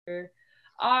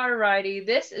Alrighty,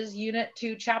 this is Unit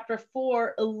 2, Chapter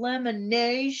 4,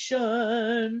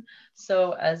 Elimination.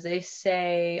 So, as they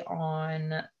say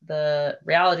on the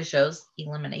reality shows,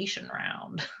 elimination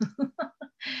round.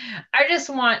 I just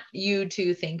want you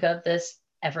to think of this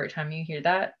every time you hear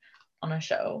that on a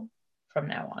show from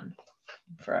now on,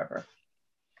 forever.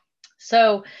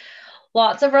 So,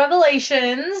 lots of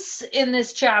revelations in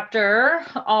this chapter,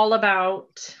 all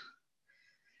about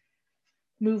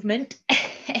movement.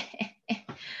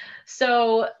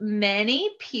 So many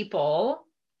people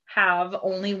have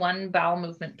only one bowel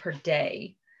movement per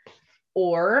day,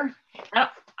 or I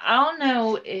don't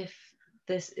know if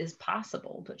this is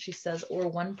possible, but she says, or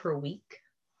one per week.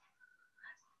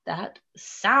 That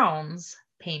sounds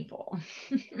painful.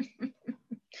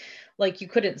 Like you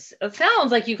couldn't, it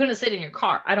sounds like you couldn't sit in your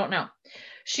car. I don't know.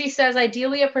 She says,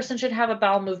 ideally, a person should have a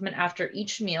bowel movement after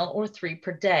each meal or 3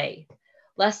 per day.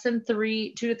 Less than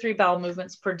 2 to 3 bowel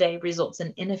movements per day results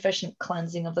in inefficient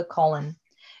cleansing of the colon.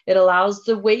 It allows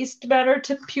the waste matter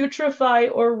to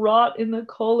putrefy or rot in the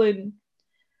colon.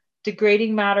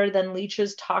 Degrading matter then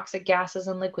leaches toxic gases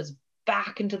and liquids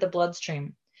back into the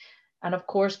bloodstream. And of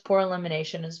course, poor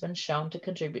elimination has been shown to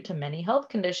contribute to many health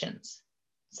conditions.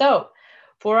 So,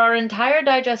 for our entire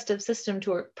digestive system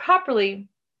to work properly,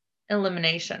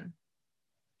 elimination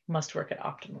must work at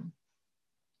optimum.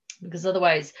 Because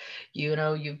otherwise,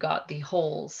 you've got the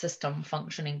whole system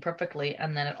functioning perfectly,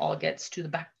 and then it all gets to the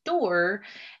back door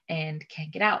and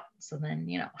can't get out. So then,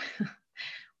 boop,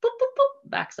 boop, boop,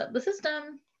 backs up the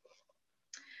system.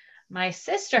 My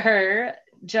sister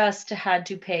just had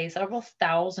to pay several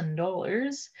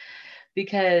 $1,000s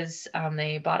because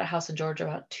they bought a house in Georgia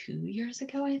about 2 years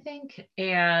ago, I think.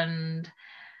 And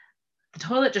the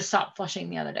toilet just stopped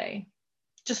flushing the other day.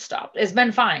 Just stopped. It's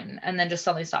been fine. And then just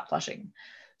suddenly stopped flushing.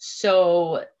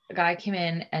 So a guy came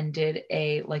in and did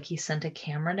he sent a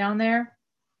camera down there.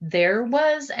 There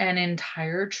was an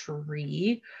entire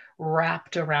tree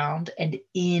wrapped around and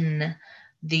in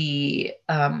the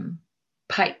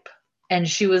pipe. And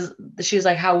she was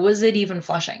like, how was it even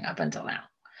flushing up until now?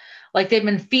 Like they've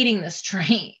been feeding this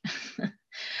tree.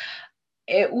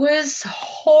 It was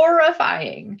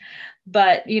horrifying.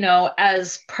 But,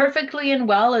 as perfectly and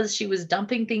well as she was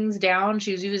dumping things down,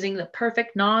 she was using the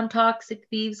perfect non-toxic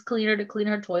thieves cleaner to clean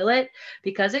her toilet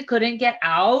because it couldn't get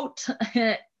out.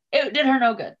 It did her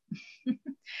no good.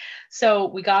 So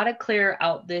we got to clear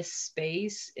out this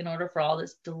space in order for all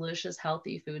this delicious,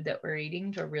 healthy food that we're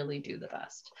eating to really do the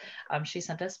best. She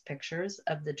sent us pictures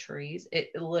of the trees.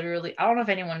 It literally, I don't know if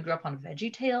anyone grew up on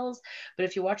VeggieTales, but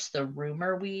if you watch the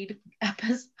rumor weed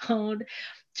episode,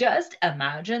 just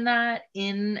imagine that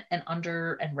in and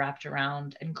under and wrapped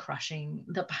around and crushing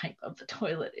the pipe of the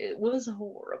toilet. It was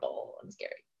horrible and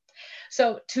scary.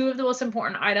 So 2 of the most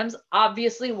important items,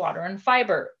 obviously water and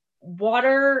fiber.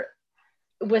 Water,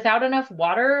 without enough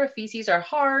water, feces are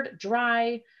hard,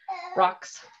 dry,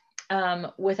 rocks.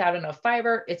 Without enough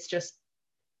fiber, it's just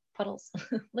puddles,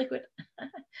 liquid.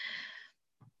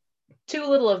 Too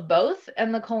little of both,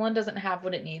 and the colon doesn't have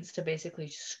what it needs to basically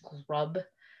scrub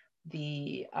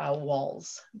the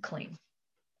walls clean.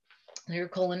 Your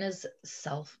colon is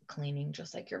self-cleaning,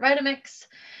 just like your Vitamix.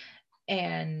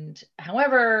 And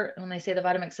however, when they say the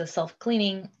Vitamix is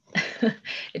self-cleaning,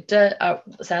 it does.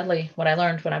 Sadly, what I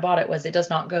learned when I bought it was it does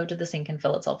not go to the sink and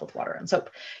fill itself with water and soap.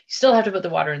 You still have to put the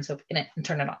water and soap in it and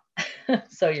turn it on.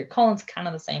 So your colon's kind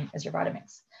of the same as your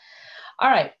Vitamix. All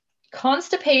right.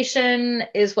 Constipation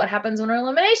is what happens when our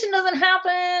elimination doesn't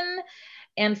happen,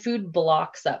 and food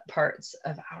blocks up parts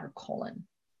of our colon.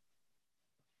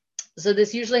 So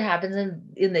this usually happens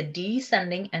in the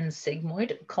descending and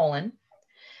sigmoid colon.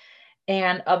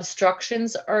 And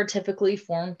obstructions are typically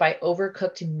formed by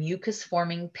overcooked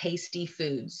mucus-forming pasty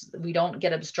foods. We don't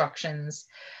get obstructions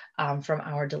from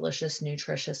our delicious,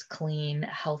 nutritious, clean,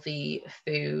 healthy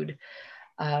food.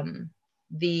 A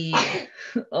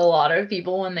lot of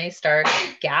people, when they start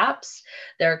GAPS,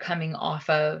 they're coming off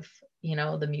of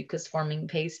the mucus forming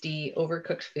pasty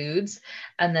overcooked foods,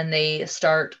 and then they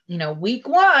start, week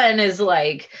 1 is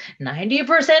like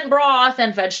 90% broth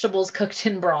and vegetables cooked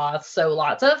in broth, so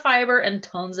lots of fiber and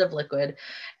tons of liquid.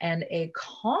 And a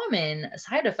common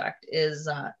side effect is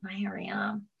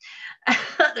diarrhea.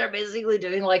 They're basically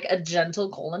doing like a gentle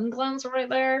colon cleanse right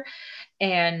there.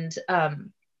 And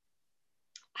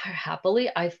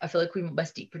happily, I feel like we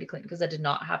must eat pretty clean because that did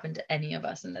not happen to any of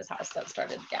us in this house that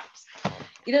started GAPS.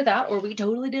 Either that or we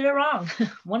totally did it wrong.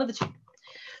 One of the 2.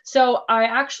 So I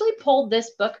actually pulled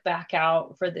this book back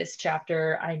out for this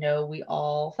chapter. I know we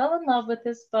all fell in love with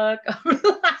this book over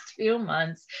the last few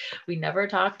months. We never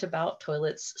talked about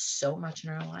toilets so much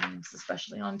in our lives,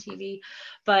 especially on TV.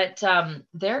 But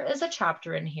there is a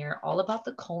chapter in here all about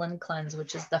the colon cleanse,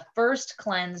 which is the first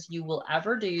cleanse you will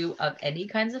ever do of any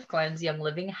kinds of cleanse. Young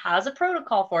Living has a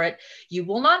protocol for it. You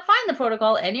will not find the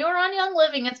protocol anywhere on Young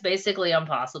Living. It's basically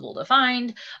impossible to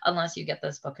find unless you get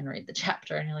this book and read the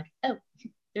chapter and you're like, oh,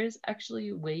 there's actually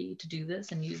a way to do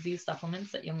this and use these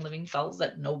supplements that Young Living sells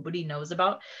that nobody knows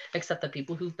about except the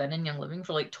people who've been in Young Living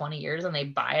for like 20 years and they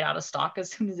buy it out of stock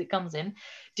as soon as it comes in.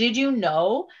 Did you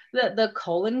know that the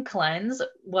colon cleanse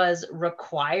was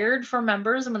required for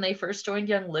members when they first joined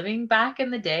Young Living back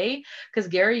in the day? Because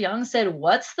Gary Young said,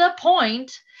 what's the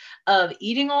point of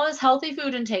eating all this healthy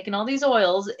food and taking all these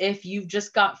oils if you've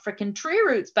just got freaking tree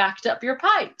roots backed up your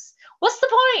pipes? What's the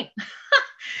point?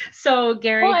 So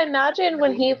Gary, well, I imagine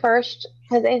when he first,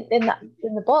 because in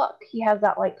the book he has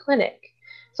that like clinic,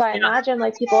 so I imagine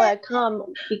like people had come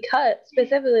because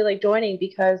specifically like joining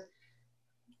because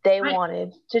they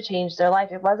wanted to change their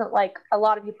life. It wasn't like a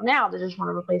lot of people now that just want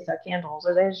to replace their candles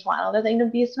or they just want another thing to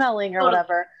be smelling or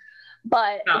whatever.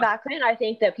 But back then, I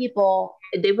think that people,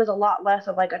 it was a lot less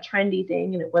of like a trendy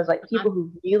thing, and it was like people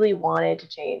who really wanted to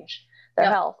change their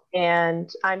health.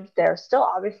 And there's still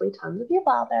obviously tons of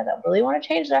people out there that really want to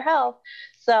change their health.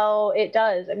 So it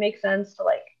makes sense to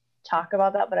like talk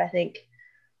about that. But I think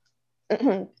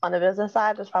on the business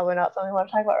side, that's probably not something I want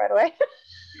to talk about right away.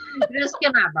 Just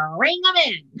gonna bring them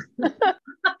in.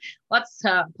 Let's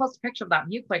post a picture of that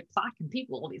mucoid plaque and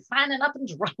people will be signing up in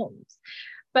droves.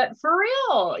 But for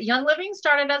real, Young Living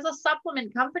started as a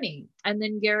supplement company. And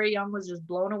then Gary Young was just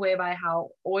blown away by how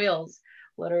oils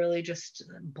literally just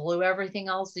blew everything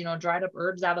else, dried up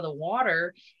herbs out of the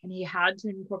water. And he had to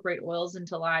incorporate oils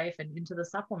into life and into the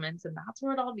supplements. And that's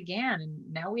where it all began.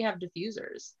 And now we have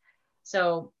diffusers.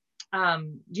 So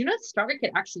do you know the starter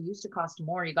kit actually used to cost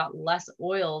more? You got less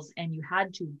oils and you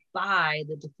had to buy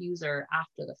the diffuser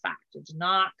after the fact. It did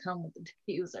not come with the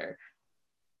diffuser.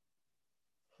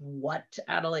 What?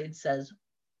 Adelaide says,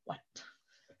 what?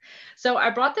 So I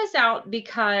brought this out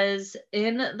because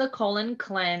in the colon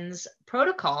cleanse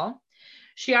protocol,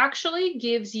 she actually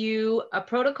gives you a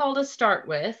protocol to start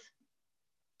with.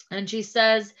 And she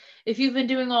says, if you've been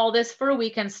doing all this for a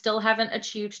week and still haven't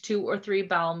achieved 2 or 3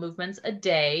 bowel movements a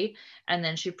day, and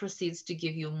then she proceeds to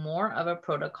give you more of a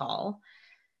protocol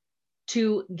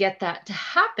to get that to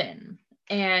happen.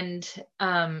 And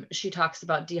she talks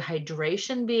about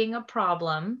dehydration being a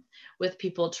problem with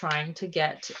people trying to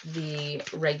get the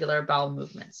regular bowel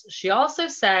movements. She also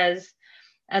says,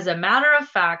 as a matter of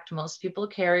fact, most people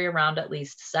carry around at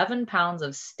least 7 pounds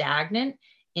of stagnant,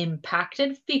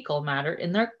 impacted fecal matter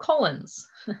in their colons.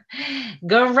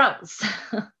 Gross.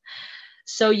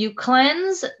 So you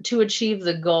cleanse to achieve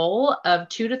the goal of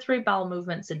 2 to 3 bowel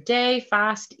movements a day,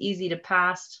 fast, easy to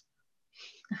pass.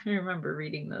 I remember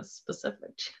reading this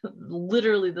specific,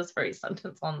 literally this very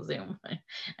sentence on Zoom.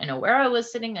 I know where I was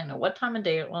sitting. I know what time of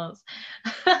day it was.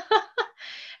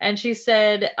 And she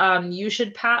said, you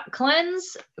should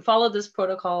cleanse, follow this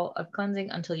protocol of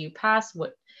cleansing until you pass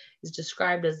what is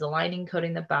described as the lining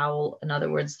coating the bowel, in other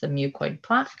words, the mucoid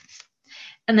plaque.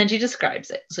 And then she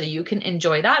describes it. So you can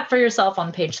enjoy that for yourself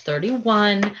on page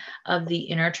 31 of the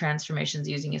Inner Transformations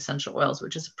Using Essential Oils,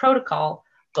 which is a protocol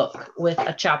book with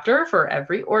a chapter for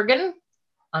every organ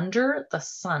under the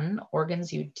sun.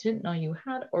 Organs you didn't know you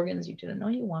had, organs you didn't know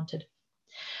you wanted.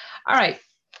 All right.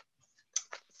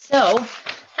 So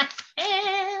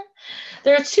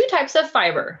there are 2 types of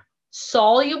fiber.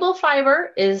 Soluble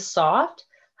fiber is soft,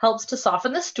 helps to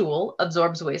soften the stool,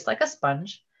 absorbs waste like a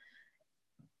sponge.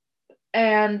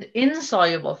 And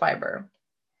insoluble fiber,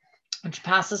 which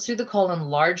passes through the colon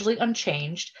largely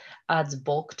unchanged, adds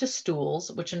bulk to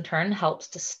stools, which in turn helps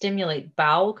to stimulate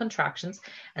bowel contractions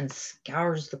and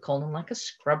scours the colon like a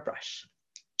scrub brush.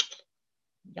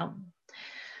 Yum.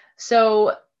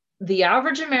 So the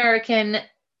average American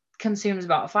consumes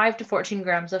about 5 to 14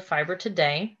 grams of fiber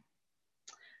today.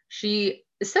 She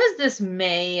says this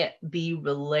may be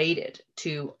related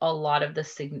to a lot of the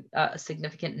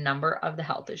significant number of the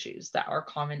health issues that are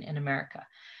common in America,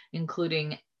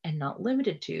 including and not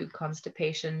limited to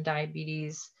constipation,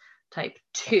 diabetes, type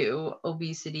 2,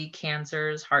 obesity,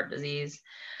 cancers, heart disease,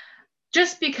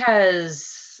 just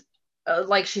because,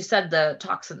 like she said, the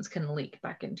toxins can leak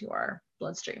back into our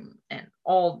bloodstream and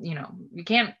all, you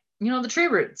can't, the tree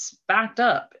roots backed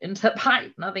up into the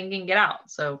pipe, nothing can get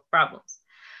out. So problems.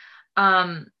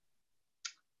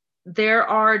 There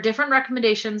are different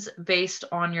recommendations based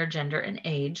on your gender and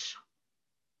age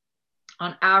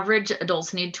On average,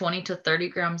 adults need 20 to 30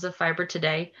 grams of fiber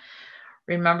today.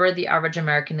 Remember, the average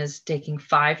American is taking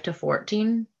 5 to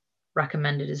 14.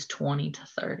 Recommended is 20 to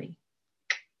 30.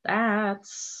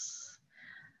 That's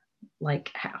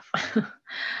like half.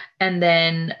 And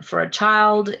then for a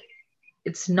child,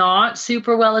 it's not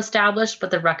super well established,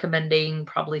 but they're recommending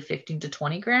probably 15 to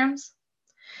 20 grams.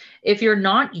 If you're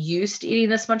not used to eating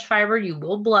this much fiber, you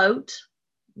will bloat.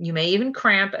 You may even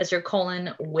cramp as your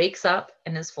colon wakes up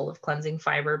and is full of cleansing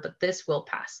fiber, but this will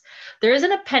pass. There is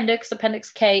an appendix,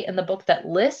 Appendix K, in the book that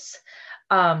lists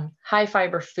high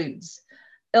fiber foods.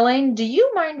 Elaine, do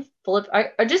you mind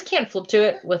I just can't flip to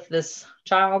it with this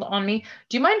child on me.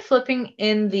 Do you mind flipping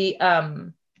in the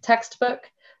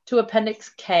textbook to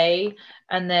Appendix K,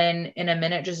 and then in a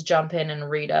minute just jump in and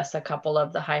read us a couple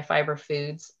of the high fiber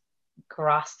foods?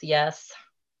 Gracias.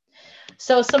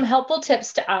 So some helpful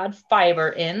tips to add fiber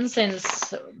in,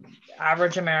 since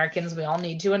average Americans, we all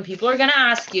need to, and people are going to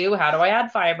ask you, how do I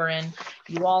add fiber in?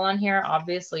 You all on here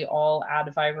obviously all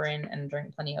add fiber in and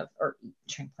drink plenty of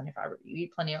fiber. You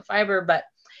eat plenty of fiber, but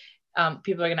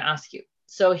people are going to ask you.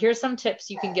 So here's some tips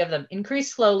you can give them.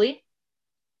 Increase slowly.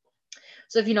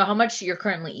 So if you know how much you're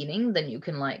currently eating, then you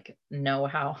can like know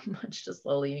how much to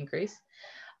slowly increase.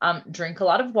 Drink a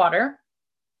lot of water.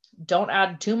 Don't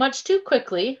add too much too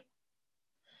quickly.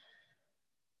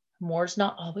 More's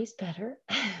not always better.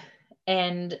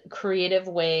 And creative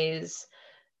ways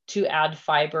to add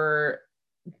fiber.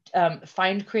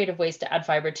 Find creative ways to add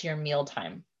fiber to your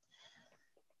mealtime.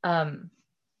 Elaine,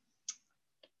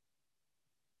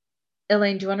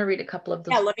 do you want to read a couple of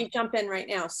those? Yeah, let me jump in right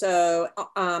now. So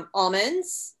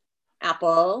almonds,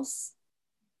 apples,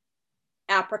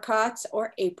 apricots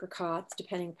or apricots,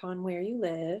 depending upon where you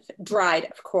live, dried,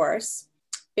 of course,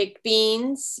 baked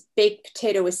beans, baked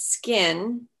potato with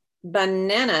skin,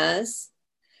 bananas,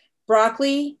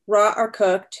 broccoli, raw or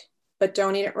cooked, but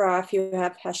don't eat it raw if you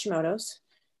have Hashimoto's,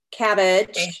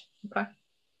 cabbage, okay.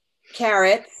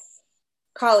 Carrots,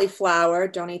 cauliflower,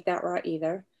 don't eat that raw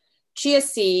either, chia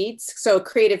seeds. So a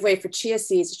creative way for chia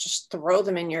seeds is just throw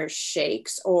them in your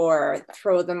shakes or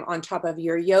throw them on top of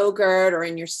your yogurt or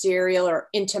in your cereal or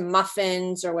into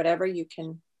muffins or whatever. You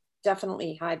can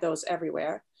definitely hide those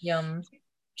everywhere. Yum.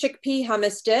 Chickpea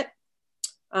hummus dip,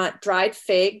 dried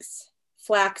figs,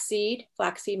 flaxseed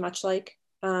much like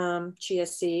chia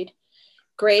seed,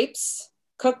 grapes,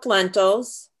 cooked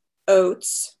lentils,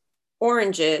 oats,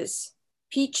 oranges,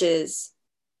 peaches,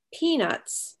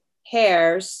 peanuts,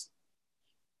 pears,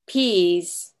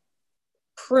 peas,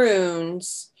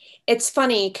 prunes. It's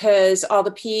funny because all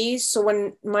the peas, so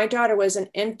when my daughter was an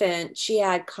infant, she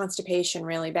had constipation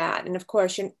really bad. And of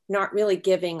course, you're not really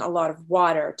giving a lot of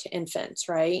water to infants,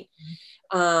 right?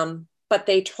 But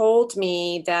they told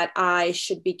me that I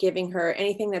should be giving her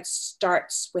anything that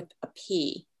starts with a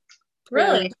pea.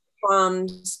 Really?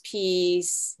 Plums,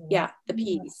 peas, yeah, the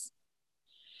peas.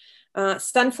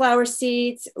 Sunflower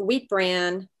seeds, wheat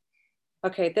bran.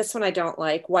 Okay, this one I don't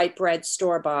like. White bread,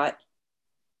 store-bought.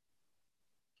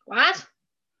 What?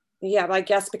 Yeah, I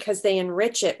guess because they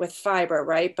enrich it with fiber,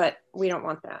 right? But we don't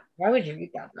want that. Why would you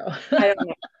eat that though? I don't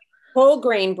know. Whole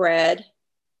grain bread,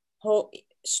 whole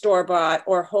store-bought,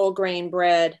 or whole grain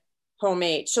bread,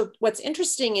 homemade. So what's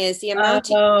interesting is the amount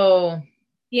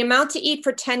to eat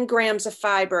for 10 grams of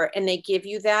fiber, and they give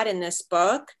you that in this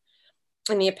book,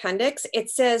 in the appendix.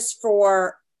 It says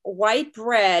for white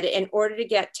bread, in order to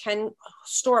get 10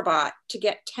 store-bought, to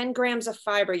get 10 grams of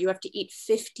fiber, you have to eat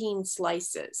 15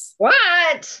 slices.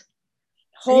 What?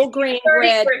 Whole grain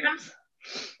bread,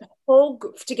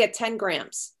 to get 10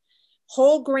 grams.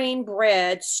 Whole grain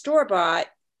bread, store-bought,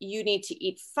 you need to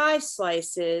eat 5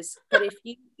 slices. But if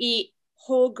you eat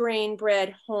whole grain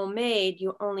bread homemade,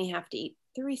 you only have to eat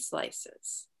 3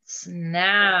 slices.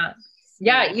 Snap.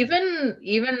 Yeah,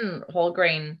 even whole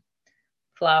grain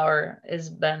flour has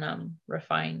been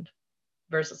refined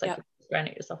versus like you grind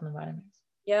it yourself in the vitamins.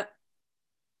 Yeah.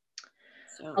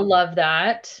 So. I love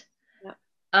that.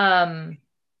 Yeah.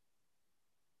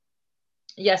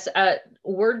 Yes,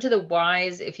 word to the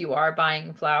wise, if you are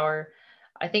buying flour,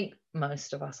 I think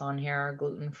most of us on here are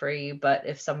gluten-free, but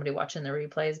if somebody watching the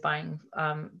replay is buying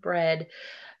bread,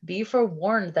 be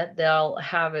forewarned that they'll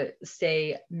have it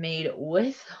say made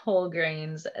with whole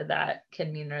grains. That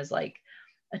can mean there's like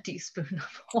a teaspoon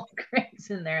of whole grains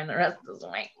in there and the rest is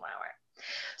white flour.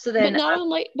 So then but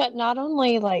not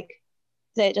only like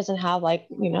that it doesn't have like,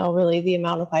 really the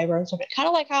amount of fiber and stuff. It's kind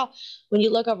of like how when you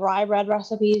look up rye bread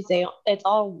recipes, it's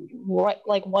all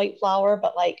like white flour,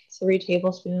 but like 3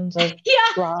 tablespoons of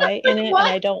rye in it. And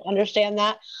I don't understand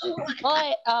that.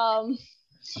 But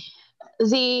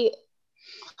the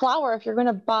flour, if you're going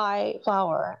to buy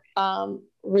flour,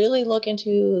 really look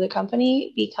into the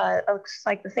company, because it's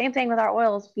like the same thing with our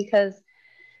oils, because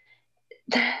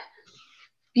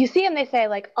you see them, they say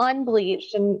like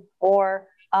unbleached, and or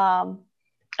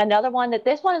another one that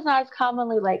this one is not as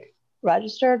commonly like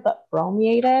registered, but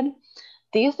bromiated.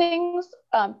 These things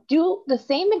do the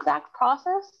same exact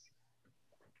process,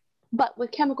 but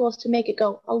with chemicals to make it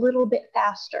go a little bit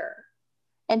faster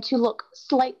and to look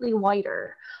slightly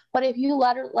whiter. But if you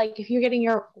let it, like if you're getting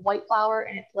your white flour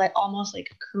and it's like almost like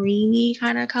creamy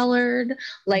kind of colored,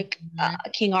 like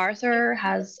King Arthur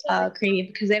has creamy,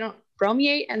 because they don't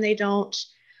bromiate and they don't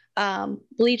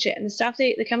bleach it. And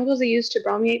the chemicals they use to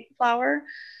bromiate flour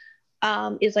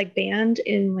is like banned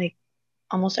in like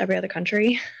almost every other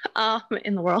country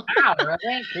in the world. Wow,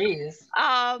 really? Jeez.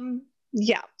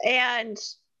 Yeah, and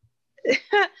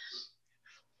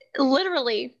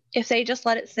literally, if they just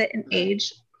let it sit and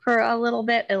age for a little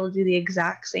bit, it'll do the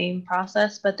exact same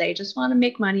process, but they just want to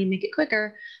make money, make it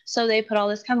quicker. So they put all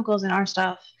these chemicals in our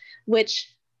stuff,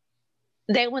 which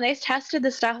when they tested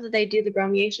the stuff that they do the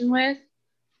bromiation with,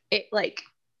 it like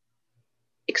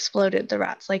exploded the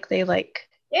rats. Like they like,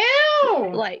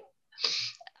 ew. Like,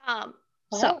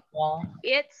 so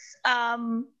it's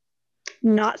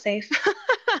not safe.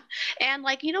 And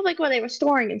like, like where they were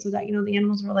storing it so that, the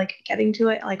animals were like getting to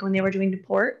it, like when they were doing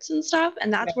deports and stuff.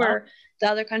 And that's where the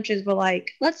other countries were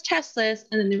like, let's test this.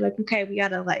 And then they're like, okay, we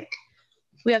have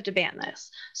to ban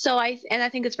this. So I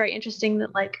think it's very interesting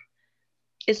that like,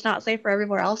 it's not safe for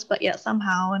everywhere else, but yet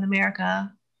somehow in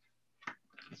America,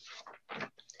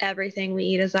 everything we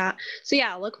eat is that. So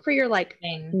yeah, look for your like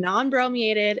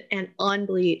non-bromiated and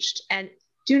unbleached, and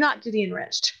do not do the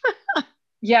enriched.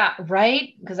 Yeah,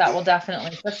 right? Because that will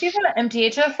definitely, especially for the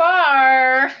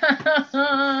MTHFR.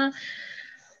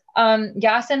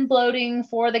 Gas and bloating.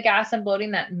 For the gas and bloating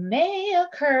that may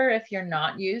occur if you're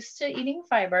not used to eating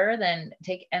fiber, then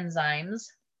take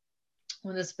enzymes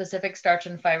with a specific starch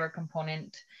and fiber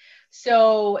component.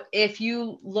 So if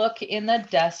you look in the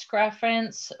desk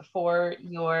reference for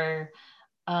your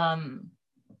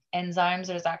enzymes,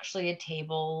 there's actually a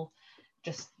table.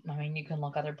 You can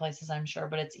look other places, I'm sure,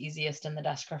 but it's easiest in the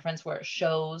desk reference where it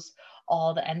shows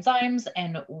all the enzymes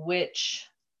and which,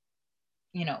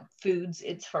 foods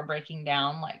it's for breaking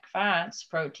down, like fats,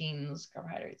 proteins,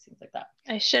 carbohydrates, things like that.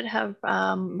 I should have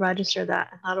registered that.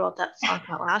 I thought about that talk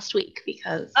about last week,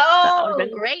 because that would have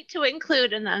been great to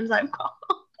include in the enzyme call.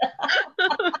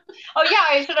 Oh yeah,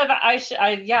 I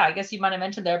guess you might have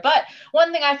mentioned there. But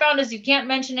one thing I found is you can't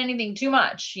mention anything too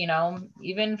much,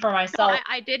 even for myself. No,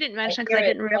 I didn't mention because I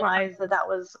didn't realize that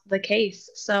was the case.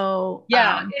 So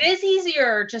yeah, it is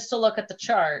easier just to look at the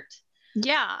chart.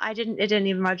 Yeah, it didn't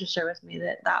even register with me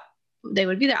that they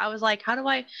would be there. I was like, how do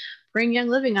I bring Young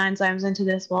Living enzymes into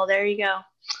this? Well, there you go.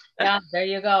 Yeah, there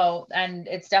you go. And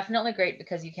it's definitely great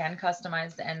because you can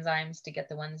customize the enzymes to get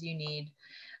the ones you need.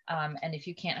 And if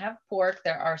you can't have pork,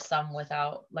 there are some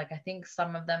without, like, I think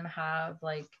some of them have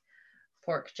like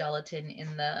pork gelatin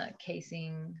in the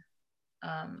casing,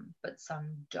 but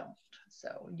some don't.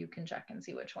 So you can check and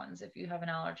see which ones if you have an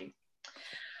allergy.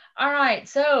 All right,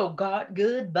 so got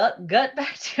good gut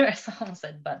bacteria. Someone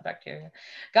said butt bacteria.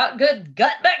 Got good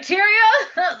gut bacteria?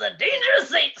 That's a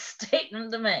dangerous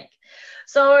statement to make.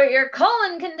 So your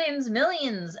colon contains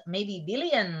millions, maybe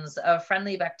billions of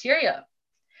friendly bacteria.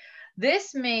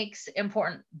 This makes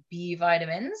important B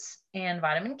vitamins and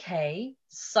vitamin K,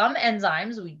 some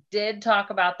enzymes. We did talk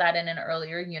about that in an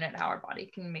earlier unit, how our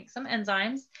body can make some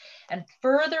enzymes, and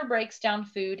further breaks down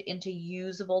food into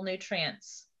usable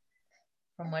nutrients,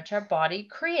 from which our body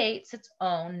creates its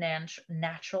own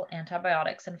natural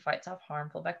antibiotics and fights off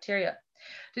harmful bacteria.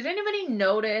 Did anybody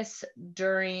notice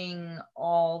during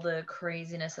all the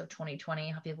craziness of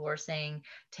 2020 how people were saying,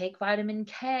 take vitamin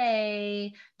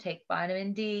K, take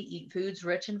vitamin D, eat foods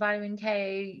rich in vitamin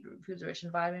K, foods rich in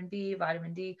vitamin B,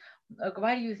 vitamin D?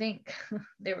 Why do you think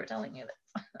they were telling you this?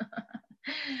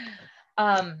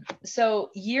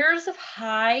 So years of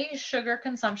high sugar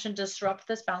consumption disrupt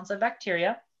this balance of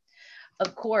bacteria.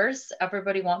 Of course,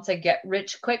 everybody wants a get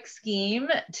rich quick scheme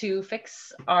to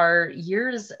fix our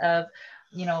years of,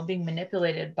 being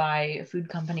manipulated by food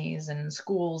companies and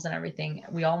schools and everything.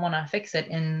 We all want to fix it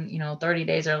in, 30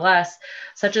 days or less.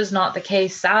 Such is not the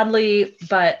case, sadly,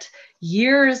 but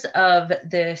years of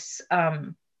this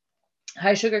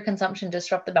high sugar consumption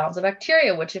disrupt the balance of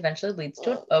bacteria, which eventually leads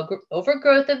to an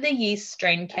overgrowth of the yeast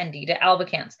strain Candida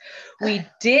albicans. We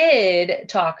did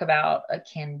talk about a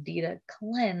Candida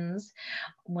cleanse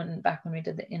back when we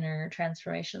did the Inner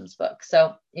Transformations book.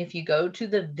 So if you go to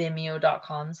the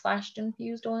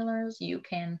vimeo.com/infused oilers, you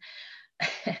can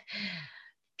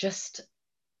just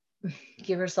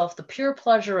give yourself the pure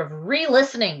pleasure of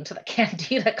re-listening to the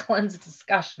Candida cleanse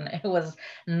discussion. It was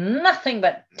nothing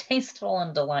but tasteful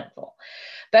and delightful.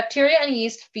 Bacteria and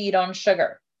yeast feed on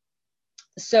sugar.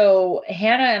 So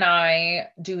Hannah and I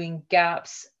doing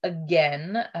GAPS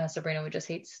again. Sabrina, we just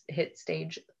hit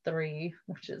stage 3,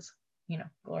 which is,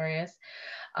 glorious.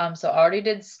 So I already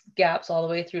did GAPS all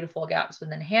the way through to full GAPS, but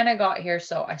then Hannah got here,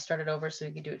 so I started over so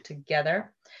we could do it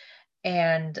together.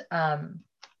 And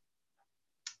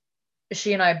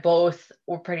she and I both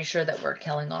were pretty sure that we're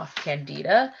killing off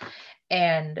Candida,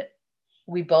 and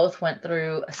we both went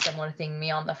through a similar thing,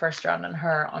 me on the first round and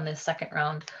her on the second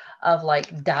round, of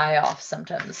like die-off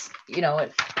symptoms.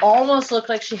 It almost looked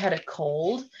like she had a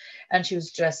cold and she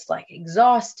was just like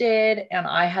exhausted, and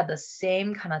I had the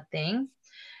same kind of thing.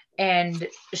 And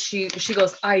she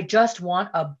goes, I just want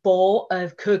a bowl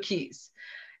of cookies.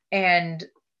 And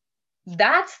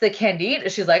that's the Candida.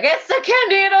 She's like, it's the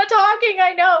Candida talking,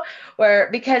 I know.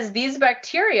 Because these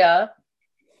bacteria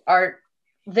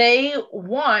they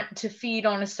want to feed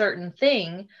on a certain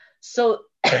thing. So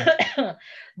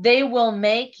they will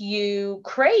make you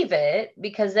crave it,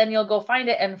 because then you'll go find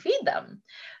it and feed them.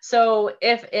 So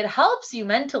if it helps you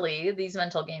mentally, these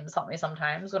mental games help me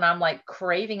sometimes when I'm like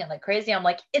craving it like crazy. I'm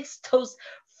like, it's those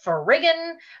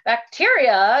friggin'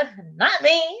 bacteria, not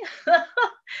me,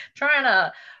 trying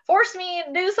to force me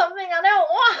to do something I don't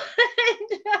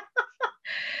want.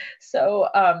 So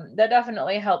that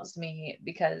definitely helps me,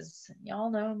 because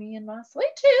y'all know me and my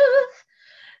sweet tooth.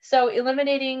 So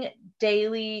eliminating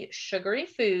daily sugary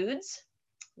foods,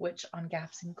 which on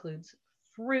GAPS includes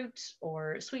fruit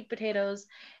or sweet potatoes.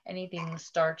 Anything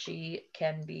starchy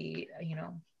can be,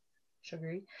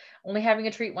 sugary. Only having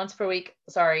a treat once per week.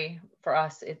 Sorry, for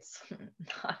us, it's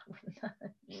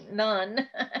none.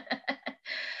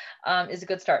 Is a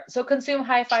good start. So consume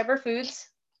high fiber foods,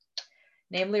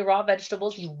 namely raw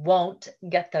vegetables. You won't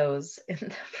get those in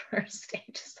the first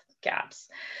stages of GAPS.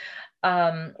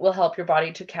 Will help your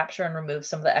body to capture and remove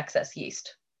some of the excess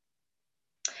yeast.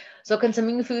 So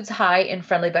consuming foods high in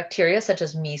friendly bacteria, such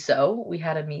as miso. We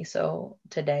had a miso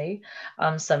today.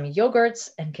 Some yogurts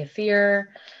and kefir.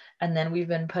 And then we've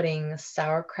been putting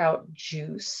sauerkraut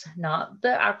juice, not the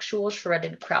actual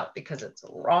shredded kraut, because it's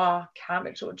raw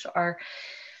cabbage, which our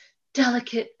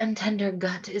delicate and tender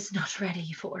gut is not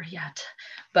ready for yet.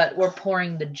 But we're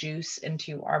pouring the juice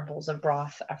into our bowls of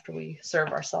broth after we serve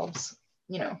ourselves,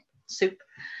 soup,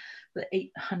 the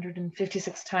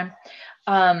 856th time.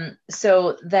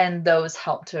 So then those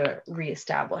help to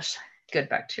reestablish good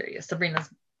bacteria.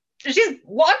 She's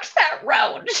walked that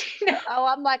road.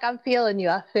 Oh, I'm feeling you.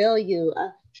 I feel you. I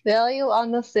feel you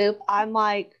on the soup. I'm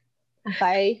like,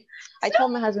 I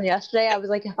told my husband yesterday, I was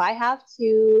like, if I have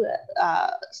to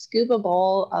scoop a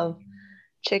bowl of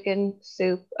chicken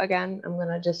soup again, I'm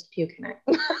gonna just puke in it.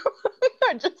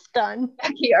 I'm just done.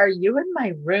 Becky, are you in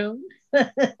my room?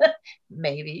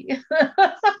 Maybe.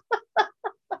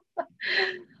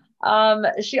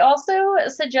 She also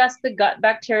suggests the gut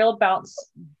bacterial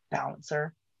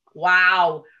balancer.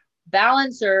 Wow.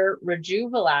 Balancer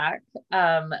Rejuvelac.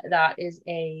 That is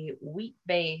a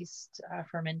wheat-based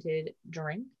fermented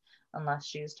drink, unless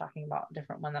she's talking about a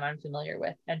different one that I'm familiar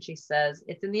with. And she says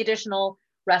it's in the additional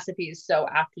recipes. So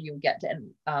after you get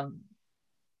to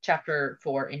chapter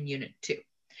 4 in unit 2.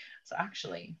 So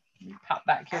actually, pop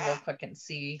back here real quick and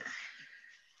see.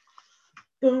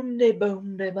 Boom de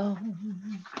boom de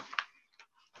boom.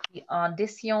 The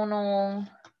additional.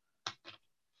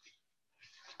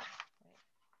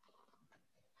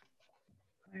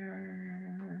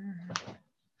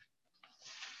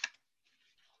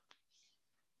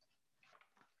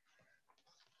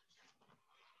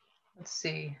 Let's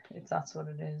see if that's what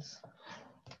it is.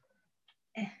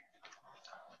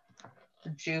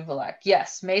 Juvelac.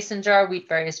 Yes, mason jar, wheat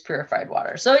berries, purified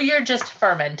water. So you're just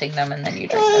fermenting them and then you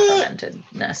drink the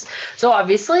fermentedness. So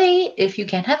obviously, if you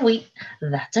can't have wheat,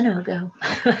 that's a no-go.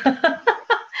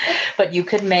 But you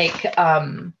could make, I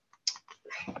don't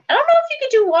know if you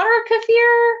could do water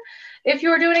kefir if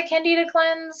you were doing a Candida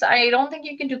cleanse. I don't think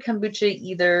you can do kombucha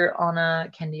either on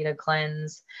a Candida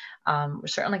cleanse. We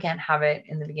certainly can't have it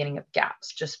in the beginning of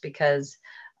GAPS just because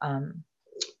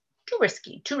too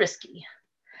risky.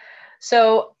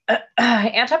 So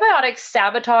antibiotics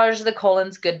sabotage the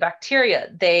colon's good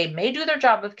bacteria. They may do their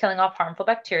job of killing off harmful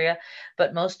bacteria,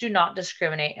 but most do not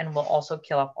discriminate and will also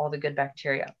kill off all the good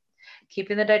bacteria.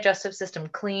 Keeping the digestive system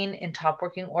clean in top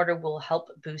working order will help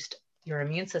boost your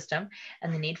immune system,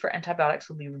 and the need for antibiotics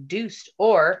will be reduced,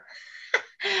 or,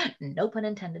 no pun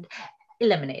intended,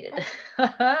 eliminated.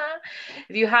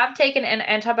 If you have taken an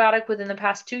antibiotic within the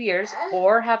past 2 years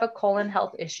or have a colon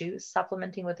health issue,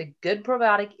 supplementing with a good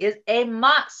probiotic is a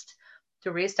must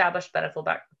to reestablish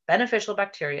beneficial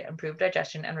bacteria, improve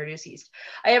digestion, and reduce yeast.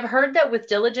 I have heard that with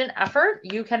diligent effort,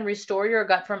 you can restore your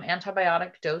gut from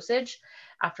antibiotic dosage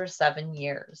after 7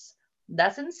 years.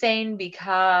 That's insane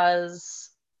because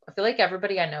I feel like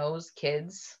everybody I know's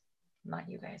kids, not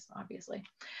you guys, obviously,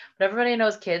 but everybody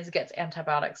knows kids gets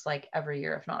antibiotics like every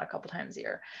year, if not a couple times a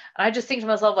year. And I just think to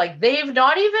myself, like, they've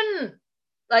not even,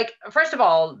 like, first of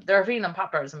all, they're feeding them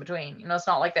Pop-Tarts in between. You know, it's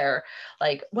not like they're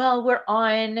like, well, we're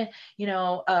on, you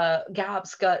know,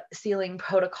 GAPS gut sealing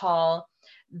protocol.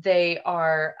 They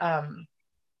are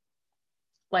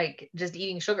like just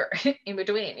eating sugar in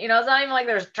between. You know, it's not even like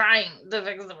they're trying to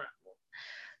fix the problem.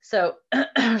 So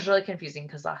it was really confusing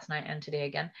because last night and today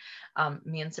again,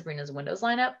 me and Sabrina's windows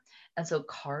line up. And so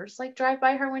cars like drive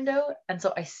by her window. And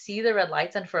so I see the red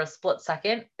lights, and for a split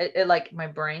second, it like my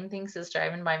brain thinks it's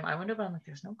driving by my window, but I'm like,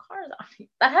 there's no cars on me.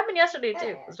 That happened yesterday too.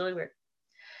 It was really weird.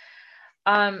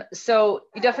 So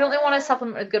you definitely want to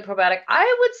supplement with good probiotic.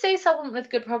 I would say supplement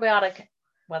with good probiotic,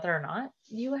 whether or not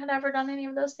you had ever done any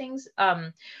of those things.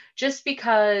 Just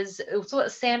because it's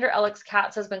what Sandra Alex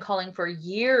Katz has been calling for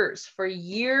years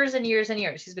and years and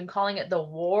years. She's been calling it the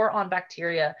war on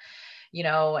bacteria, you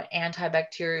know,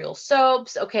 antibacterial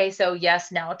soaps. Okay, so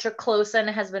yes, now triclosan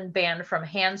has been banned from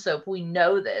hand soap. We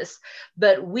know this,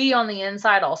 but we on the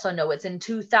inside also know it's in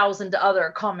 2,000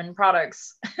 other common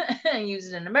products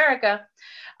used in America.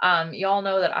 Y'all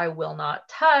know that I will not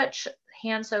touch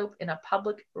hand soap in a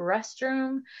public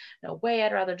restroom. No way.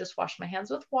 I'd rather just wash my hands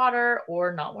with water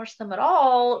or not wash them at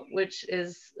all, which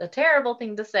is a terrible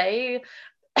thing to say,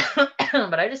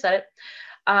 but I just said it.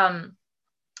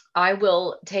 I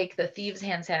will take the Thieves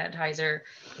hand sanitizer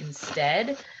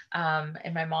instead.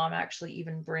 And my mom actually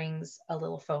even brings a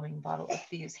little foaming bottle of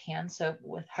Thieves hand soap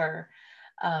with her.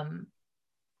 And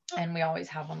we always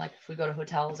have one, like if we go to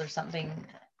hotels or something,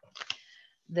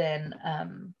 then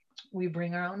we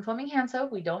bring our own foaming hand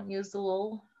soap. We don't use the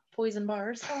little poison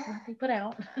bars that they put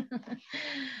out.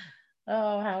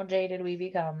 Oh, how jaded we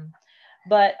become.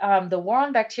 But the war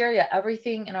on bacteria,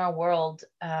 everything in our world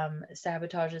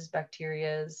sabotages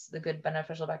bacterias, the good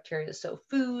beneficial bacteria. So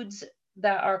foods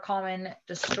that are common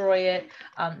destroy it.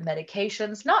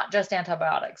 Medications, not just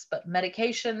antibiotics, but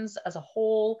medications as a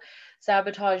whole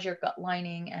sabotage your gut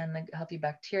lining and the healthy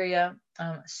bacteria.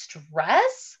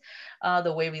 Stress,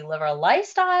 the way we live our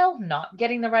lifestyle, not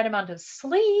getting the right amount of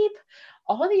sleep,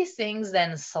 all of these things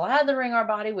then slathering our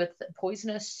body with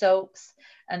poisonous soaps,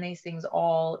 and these things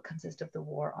all consist of the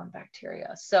war on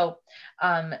bacteria. So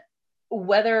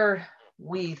whether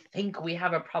we think we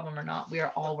have a problem or not, we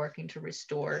are all working to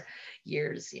restore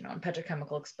years, you know, and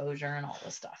petrochemical exposure and all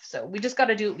this stuff. So we just got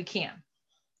to do what we can.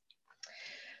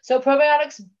 So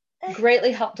probiotics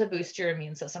greatly help to boost your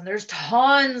immune system. There's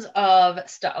tons of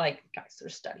stuff, like, guys,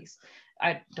 there's studies.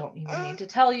 I don't even need to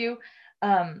tell you.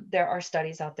 There are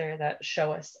studies out there that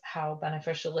show us how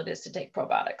beneficial it is to take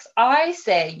probiotics. I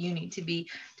say you need to be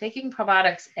taking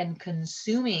probiotics and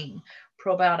consuming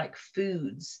probiotic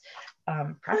foods,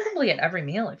 preferably at every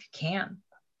meal if you can,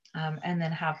 and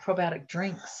then have probiotic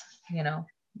drinks, you know,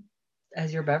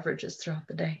 as your beverages throughout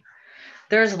the day.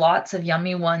 There's lots of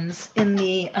yummy ones in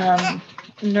the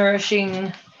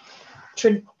Nourishing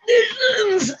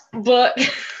Traditions book.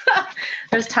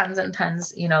 There's tons and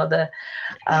tons, you know, the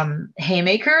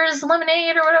Haymakers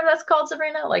lemonade or whatever that's called,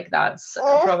 Sabrina, like that's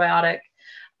probiotic.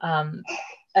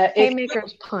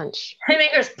 Haymakers punch.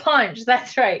 Haymakers punch,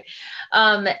 that's right.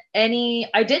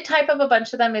 I did type up a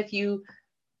bunch of them. If you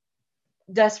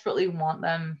desperately want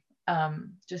them,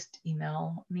 just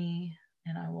email me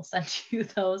and I will send you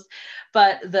those.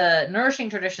 But the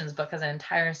Nourishing Traditions book has an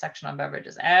entire section on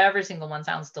beverages. Every single one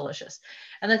sounds delicious.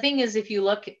 And the thing is, if you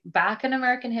look back in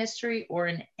American history or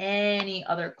in any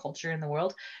other culture in the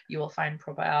world, you will find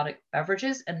probiotic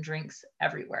beverages and drinks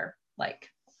everywhere. Like,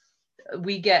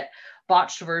 we get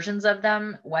botched versions of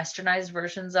them, westernized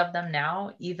versions of them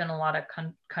now. Even a lot of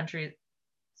countries,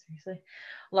 seriously,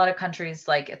 a lot of countries,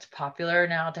 like, it's popular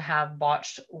now to have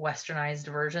botched westernized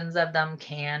versions of them,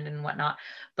 canned and whatnot.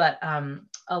 But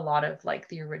a lot of, like,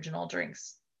 the original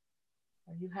drinks.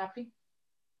 Are you happy?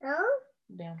 No.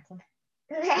 Dancing.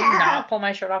 Can you not pull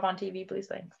my shirt off on TV, please?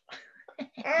 Thanks.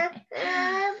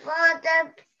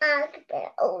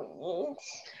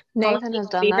 Nathan has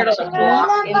done that to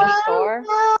walk in the store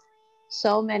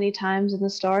so many times in the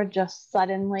store, just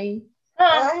suddenly.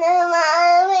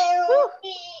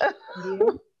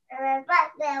 You want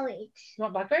blackberries? You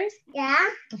want blackberries? Yeah.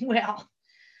 Well,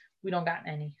 we don't got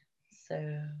any. So.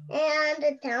 And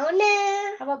the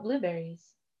toner. How about blueberries?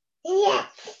 Yes.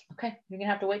 Okay, you're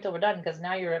gonna have to wait till we're done because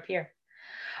now you're up here.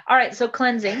 All right, so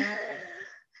cleansing.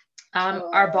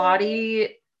 Our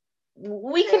body,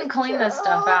 we can clean this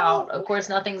stuff out. Of course,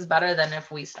 nothing's better than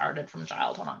if we started from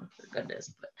childhood on, for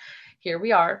goodness, but here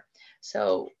we are.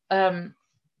 So Deborah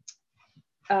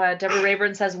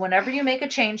Rayburn says, whenever you make a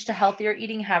change to healthier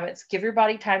eating habits, give your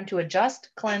body time to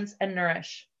adjust, cleanse, and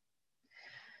nourish.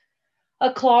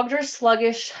 A clogged or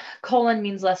sluggish colon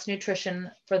means less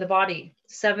nutrition for the body.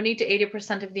 70 to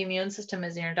 80% of the immune system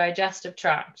is in your digestive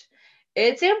tract.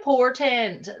 It's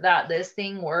important that this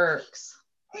thing works.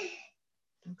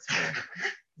 Thanks for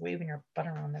waving your butt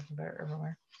around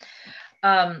everywhere.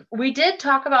 We did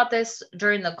talk about this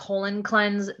during the colon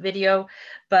cleanse video,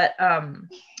 but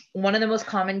one of the most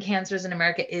common cancers in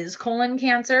America is colon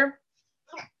cancer.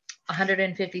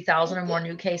 150,000 or more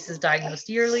new cases diagnosed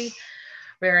yearly,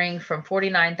 varying from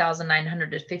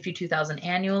 49,900 to 52,000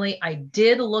 annually. I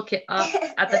did look it up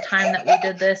at the time that we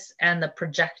did this, and the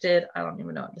projected, I don't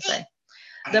even know what to say,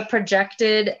 the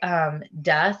projected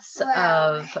deaths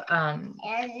of colon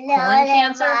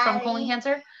cancer from colon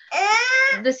cancer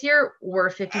this year were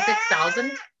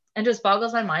 56,000. And just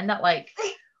boggles my mind that like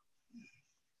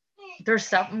there's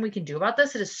something we can do about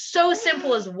this. It is so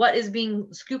simple as what is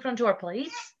being scooped onto our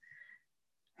plates.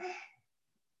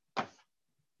 I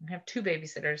have 2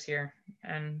 babysitters here,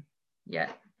 and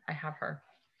yet I have her.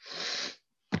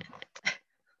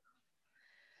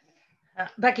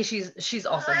 Becky, she's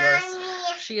also yours.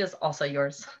 She is also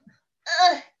yours.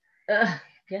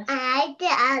 Yes. Hi,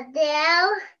 Dad.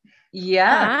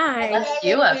 Yeah. Hi. That's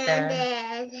you up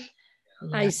there.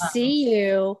 I see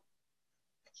you.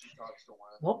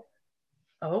 Whoop.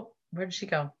 Oh, where did she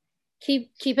go?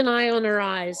 Keep an eye on her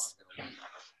eyes.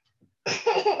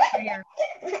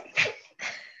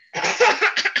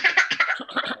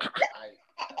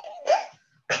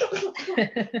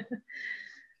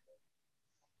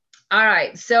 All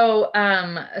right, so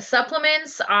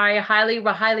supplements, I highly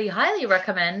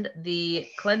recommend the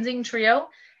Cleansing Trio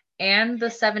and the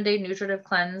 7-Day Nutritive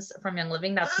Cleanse from Young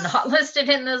Living. That's not listed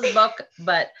in this book,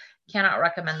 but cannot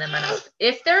recommend them enough.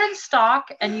 If they're in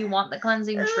stock and you want the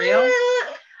Cleansing Trio,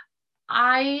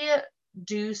 I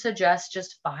do suggest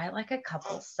just buy like a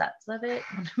couple sets of it.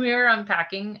 When we were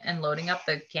unpacking and loading up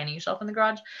the canning shelf in the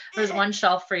garage, there's one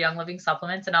shelf for Young Living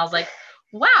supplements, and I was like,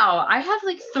 wow, I have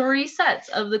like 3 sets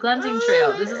of the Cleansing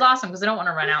Trio. This is awesome because I don't want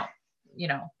to run out, you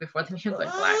know, before the new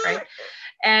goes black, right?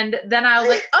 And then I was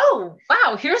like, oh,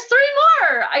 wow, here's 3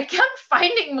 more. I kept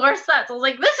finding more sets. I was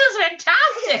like, this is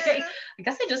fantastic. I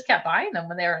guess I just kept buying them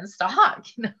when they were in stock,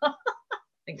 you know? I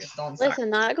think they're still in stock. Listen,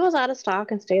 that goes out of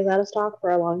stock and stays out of stock for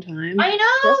a long time. I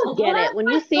know. Just get it. When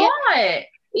you see it,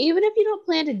 even if you don't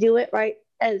plan to do it right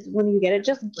as when you get it,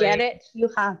 just get it. You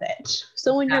have it.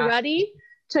 So when you're ready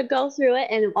to go through it,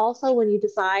 and also when you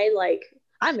decide, like,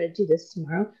 I'm going to do this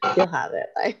tomorrow, you'll have it.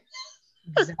 Like,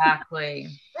 exactly.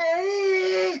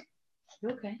 You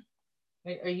okay?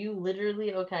 Are you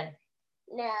literally okay?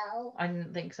 No. I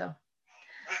didn't think so.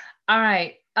 All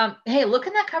right. Hey, look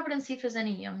in that cupboard and see if there's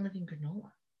any Young Living granola.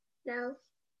 No.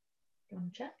 You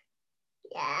want to check?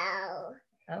 Yeah.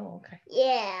 Oh, okay.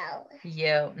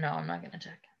 Yeah. No, I'm not gonna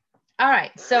check. All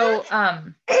right. So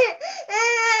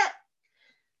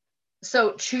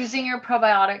so choosing your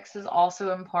probiotics is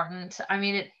also important. I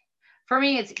mean, for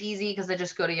me, it's easy because I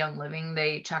just go to Young Living.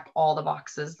 They check all the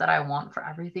boxes that I want for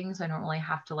everything. So I don't really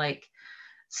have to like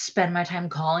spend my time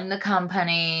calling the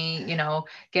company, you know,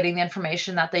 getting the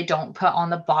information that they don't put on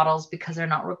the bottles because they're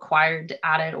not required to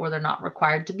add it, or they're not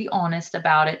required to be honest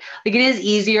about it. Like, it is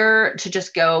easier to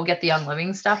just go get the Young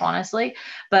Living stuff, honestly.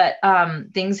 But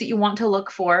things that you want to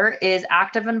look for is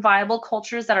active and viable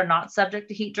cultures that are not subject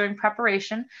to heat during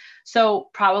preparation. So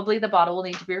probably the bottle will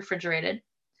need to be refrigerated.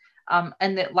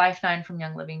 And that Life9 from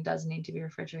Young Living does need to be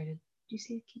refrigerated. Do you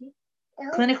see it, Kitty?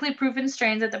 Clinically proven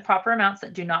strains at the proper amounts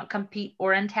that do not compete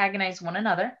or antagonize one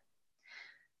another.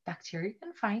 Bacteria you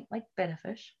can fight, like betta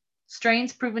fish.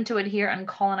 Strains proven to adhere and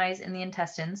colonize in the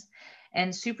intestines.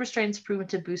 And super strains proven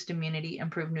to boost immunity,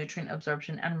 improve nutrient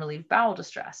absorption, and relieve bowel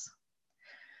distress.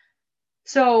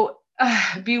 So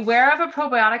beware of a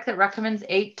probiotic that recommends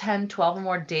 8, 10, 12 or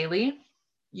more daily.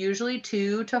 Usually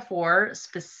 2 to 4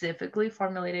 specifically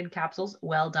formulated capsules.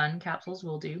 Well done capsules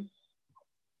will do.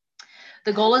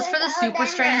 The goal is for the super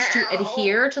strains to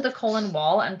adhere to the colon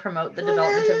wall and promote the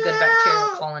development of good bacterial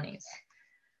colonies.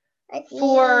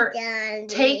 For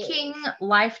taking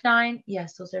Life9,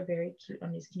 yes, those are very cute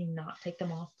on these. Can you not take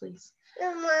them off, please?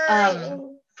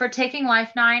 For taking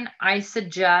Life9, I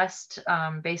suggest,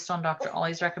 based on Dr.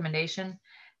 Ollie's recommendation,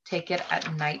 take it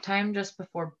at nighttime just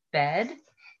before bed.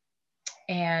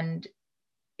 And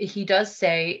he does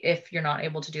say if you're not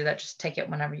able to do that, just take it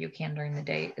whenever you can during the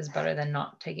day is better than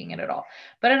not taking it at all.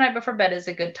 But a night before bed is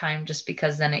a good time just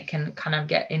because then it can kind of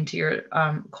get into your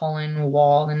colon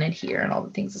wall and adhere and all the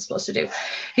things it's supposed to do.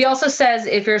 He also says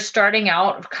if you're starting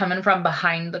out coming from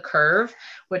behind the curve,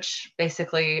 which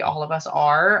basically all of us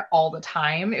are all the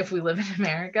time if we live in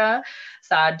America,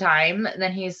 sad time,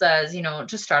 then he says, you know,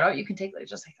 just start out, you can take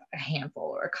just like a handful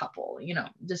or a couple, you know,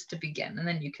 just to begin, and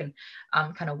then you can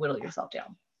kind of whittle yourself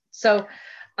down. So,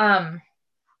 I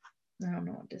don't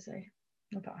know what to say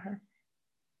about her.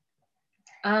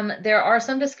 There are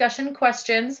some discussion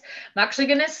questions. I'm actually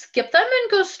going to skip them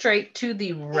and go straight to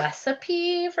the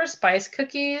recipe for spice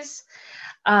cookies.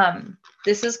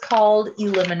 This is called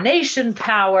Elimination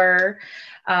Power.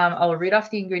 I'll read off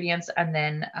the ingredients and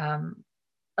then,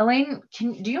 Elaine,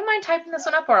 do you mind typing this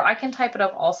one up, or I can type it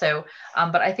up also?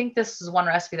 But I think this is one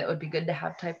recipe that would be good to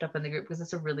have typed up in the group because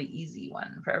it's a really easy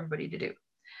one for everybody to do.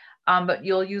 But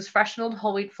you'll use fresh milled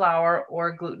whole wheat flour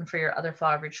or gluten-free or other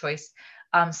flour of your choice.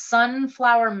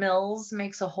 Sunflower Mills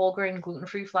makes a whole grain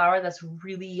gluten-free flour that's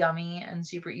really yummy and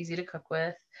super easy to cook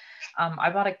with.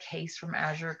 I bought a case from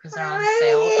Azure because they're on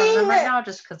sale from them right now,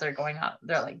 just because they're going out.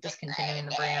 They're like discontinuing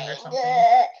the brand or something.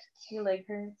 Your leg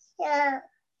hurts? Yeah.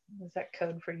 Is that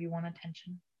code for you want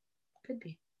attention? Could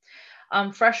be.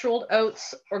 Fresh rolled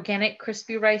oats, organic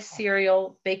crispy rice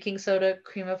cereal, baking soda,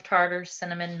 cream of tartar,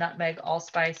 cinnamon, nutmeg,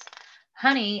 allspice,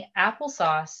 honey,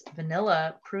 applesauce,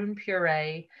 vanilla, prune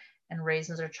puree, and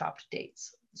raisins or chopped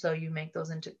dates. So you make those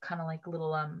into kind of like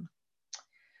little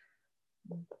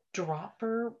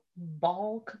dropper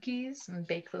ball cookies and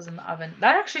bake those in the oven.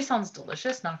 That actually sounds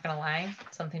delicious, not gonna lie.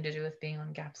 Something to do with being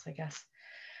on GAPS, I guess.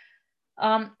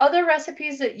 Other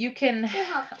recipes that you can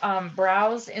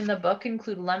browse in the book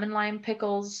include lemon lime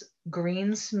pickles,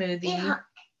 green smoothie,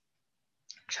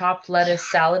 chopped lettuce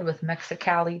salad with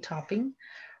Mexicali topping,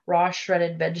 raw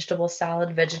shredded vegetable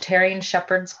salad, vegetarian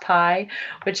shepherd's pie,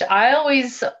 which I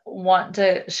always want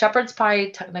to. Shepherd's pie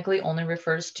technically only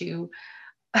refers to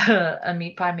a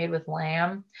meat pie made with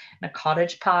lamb, and a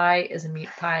cottage pie is a meat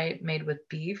pie made with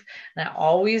beef. And I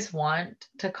always want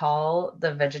to call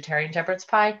the vegetarian shepherd's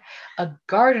pie a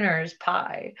gardener's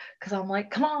pie because I'm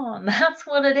like, come on, that's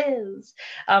what it is.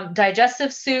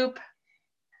 Digestive soup.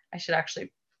 I should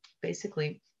actually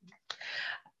basically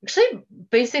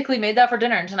made that for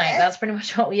dinner tonight. That's pretty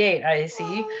much what we ate, I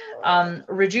see.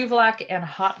 Rejuvelac and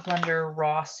hot blender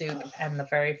raw soup, and the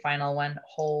very final one,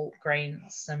 whole grain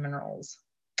cinnamon rolls.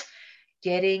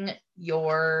 Getting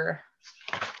your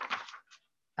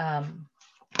fiber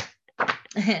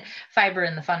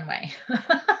in the fun way.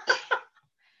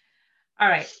 All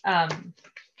right.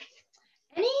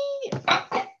 Any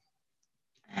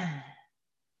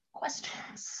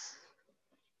questions?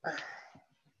 Are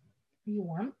you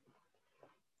warm?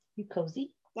 You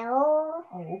cozy? No.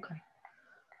 Oh, okay.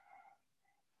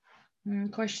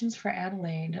 Questions for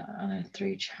Adelaide.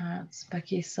 3 chats.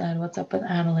 Becky said, what's up with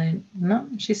Adelaide? No,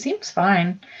 she seems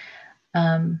fine.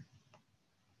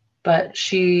 But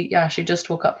she just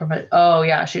woke up from it. Oh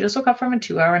yeah, she just woke up from a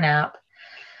 2-hour nap.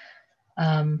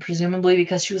 Presumably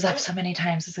because she was up so many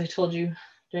times, as I told you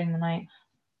during the night.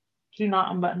 Do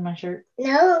not unbutton my shirt.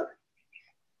 No.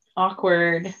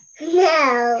 Awkward.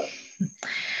 No.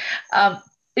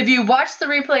 If you watch the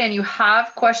replay and you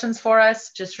have questions for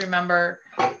us, just remember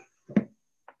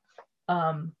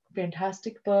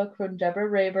fantastic book from Deborah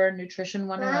Rayburn, Nutrition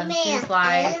 101, please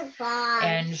like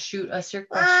and shoot us your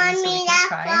questions so we can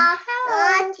try and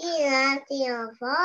help.